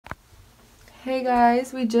Hey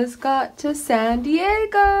guys, we just got to San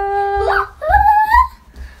Diego.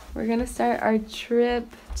 We're gonna start our trip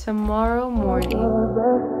tomorrow morning. Good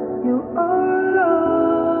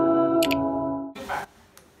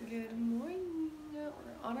morning. We're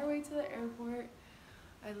on our way to the airport.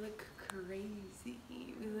 I look crazy.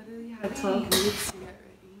 We literally had 12 minutes to get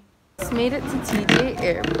ready. Just made it to TJ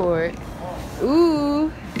Airport.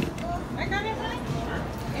 Ooh.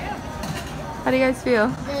 How do you guys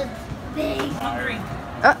feel?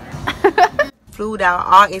 Flew down,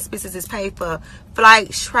 all expenses is paid for,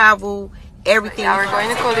 flights, travel, everything. Yeah, we're going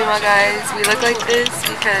to Colima, guys. We look like this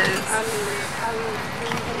because...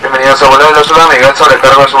 Bienvenidos a vuelo de los Sudamérica,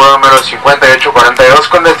 sobrecargo su vuelo número 5842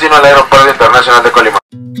 con destino al Aeropuerto Internacional de Colima.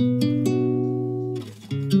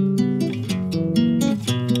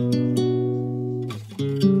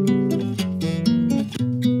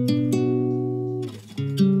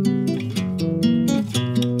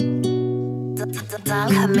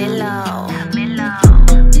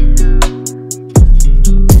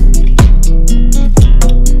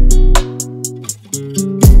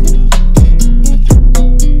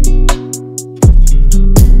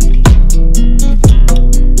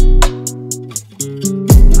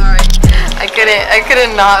 I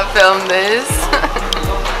couldn't not film this.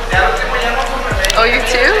 Oh, you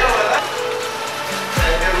too?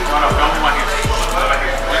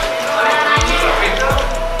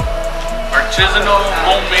 Artisanal,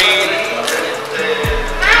 homemade,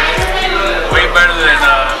 way better than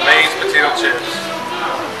Lay's potato chips.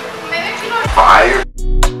 Fire.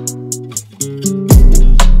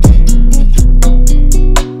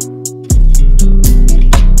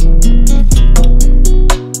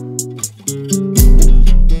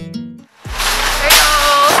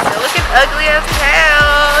 Ugly as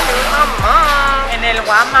hell. Here's my mom. En el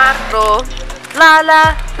Walmart. La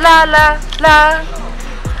la la la la.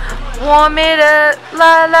 Want me to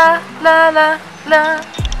la la la la la.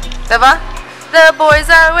 ¿Te The boys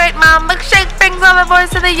are wait. My milkshake brings all the boys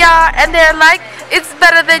to the yard, and they're like, it's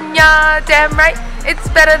better than ya. Damn right, it's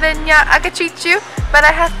better than ya. I could treat you, but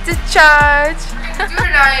I have to charge. Do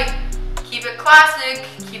tonight. Keep it classic.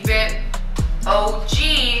 Keep it OG.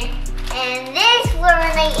 And this we're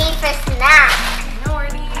gonna eat for snacks. No, we're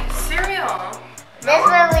gonna eat cereal. This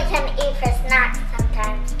one we can eat for snacks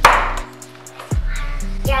sometimes.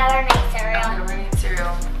 Yeah, we're gonna eat cereal. Okay, we're gonna eat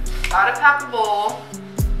cereal. Gotta pack a bowl.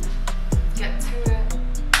 Get to it.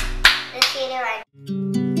 Let's eat it right.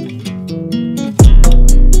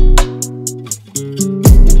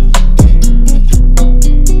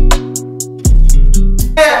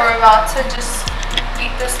 So we're about to just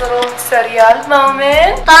eat this little cereal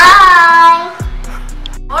moment. Bye!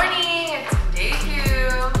 Morning, it's day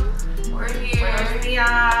 2. We're here.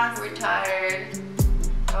 We're tired.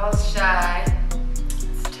 I was shy.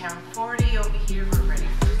 It's 10:40 over here. We're ready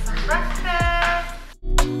for some breakfast.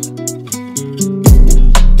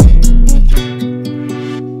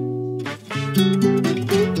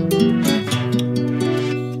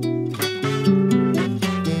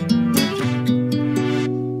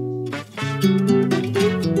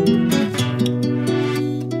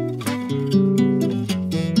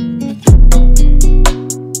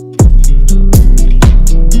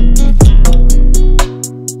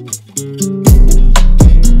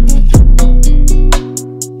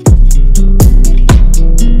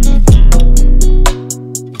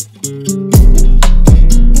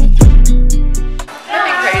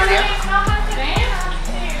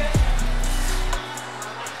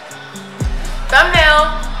 Thumbnail.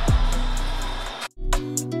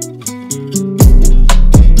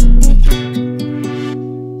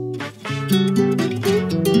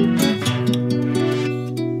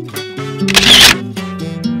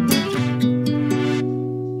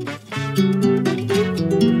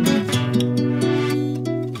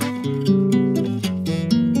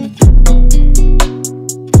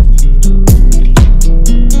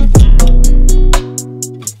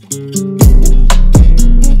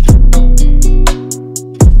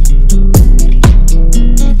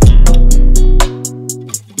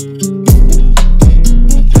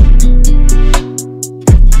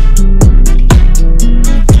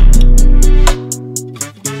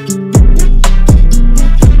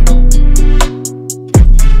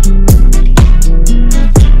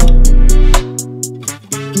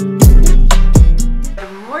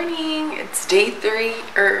 Day 3,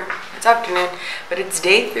 or it's afternoon, but it's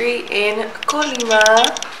day 3 in Colima.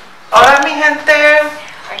 Hola mi gente,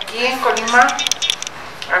 aquí en Colima.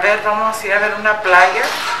 A ver, vamos a ir a ver una playa.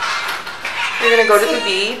 We're gonna go to the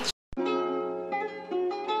beach.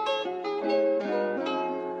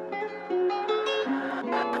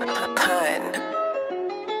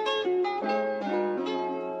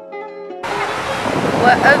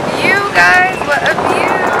 What a view, guys! What a view!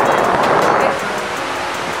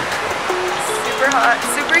 Super hot,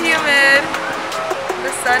 super humid.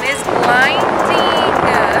 The sun is blinding.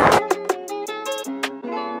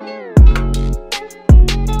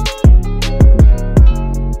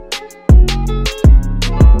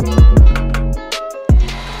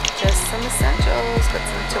 Just some essentials. Got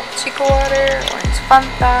some Topo Chico water, orange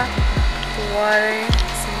Fanta, water,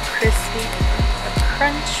 some crispy, a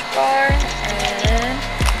crunch bar, and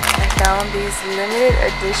I found these limited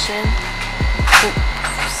edition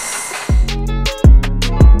hoops.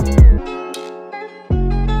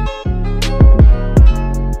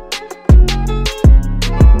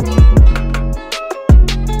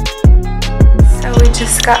 So we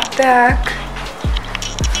just got back.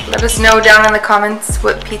 Let us know down in the comments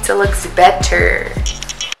what pizza looks better.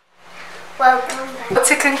 Welcome back.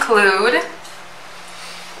 To conclude,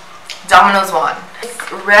 Domino's won.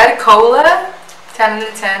 Red Cola, 10 out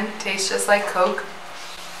of 10, tastes just like Coke.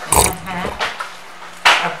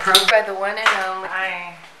 Approved by the one and only.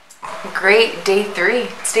 Great, day 3.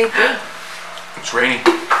 It's day 3. It's raining.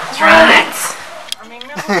 That's right.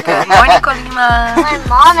 Good morning, Colima. My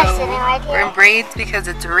mom is sitting right We're here. in braids because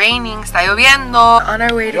it's raining. Está lloviendo. On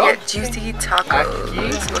our way to get juicy tacos.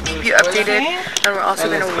 We'll keep you updated, and we're also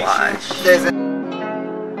gonna wash.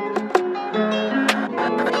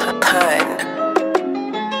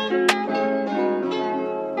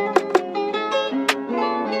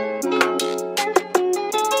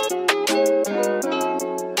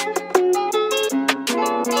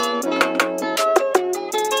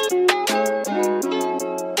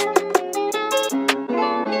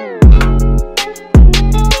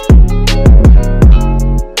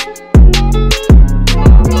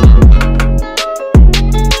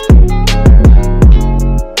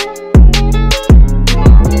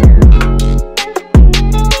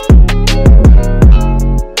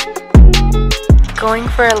 Going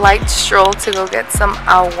for a light stroll to go get some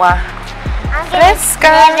agua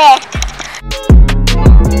fresca.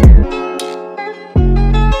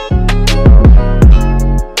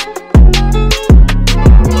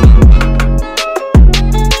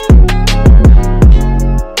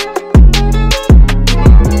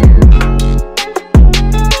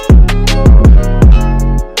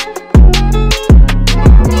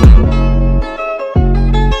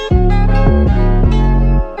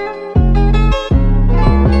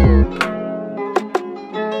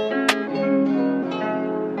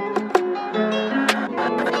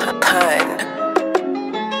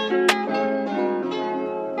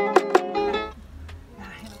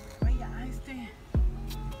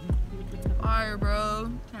 Fire, bro.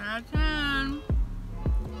 10 out of 10.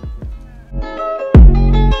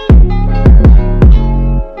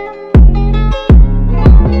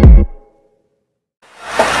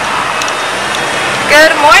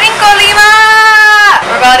 Good morning, Colima!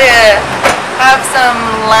 We're about to have some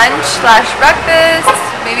lunch/breakfast,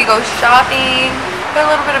 maybe go shopping, put a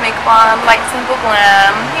little bit of makeup on, light, simple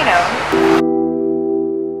glam, you know.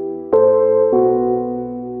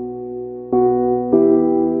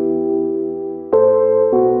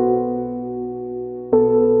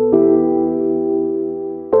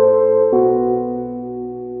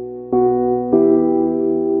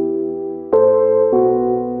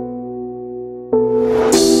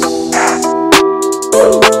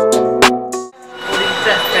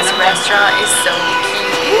 This restaurant is so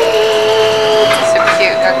cute. Super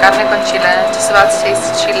cute. Got carne con chile. Just about to taste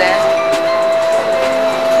the chile.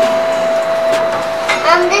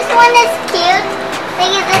 This one is cute.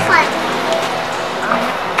 Look at this one.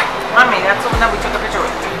 Mommy, that's the one that we took a picture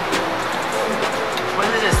with. What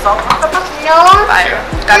is this, salt octopus? No. Fire.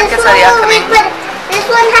 Got a This quesadilla one coming. This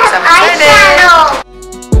one has So I'm excited. eyeshadow.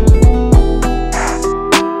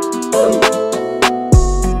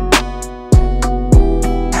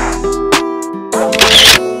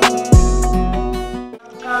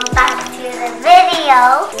 Back to the video.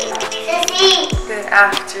 Sissy. Good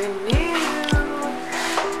afternoon.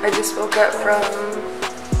 I just woke up from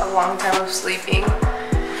a long time of sleeping.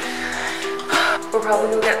 We'll probably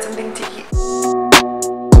go get something to eat.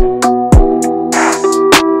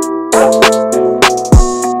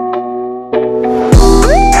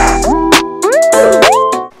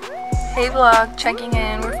 Hey vlog, checking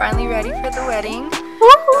in. We're finally ready for the wedding.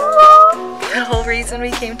 The whole reason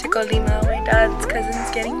we came to Colima, my dad's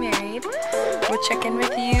cousin's getting married. We'll check in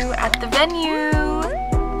with you at the venue.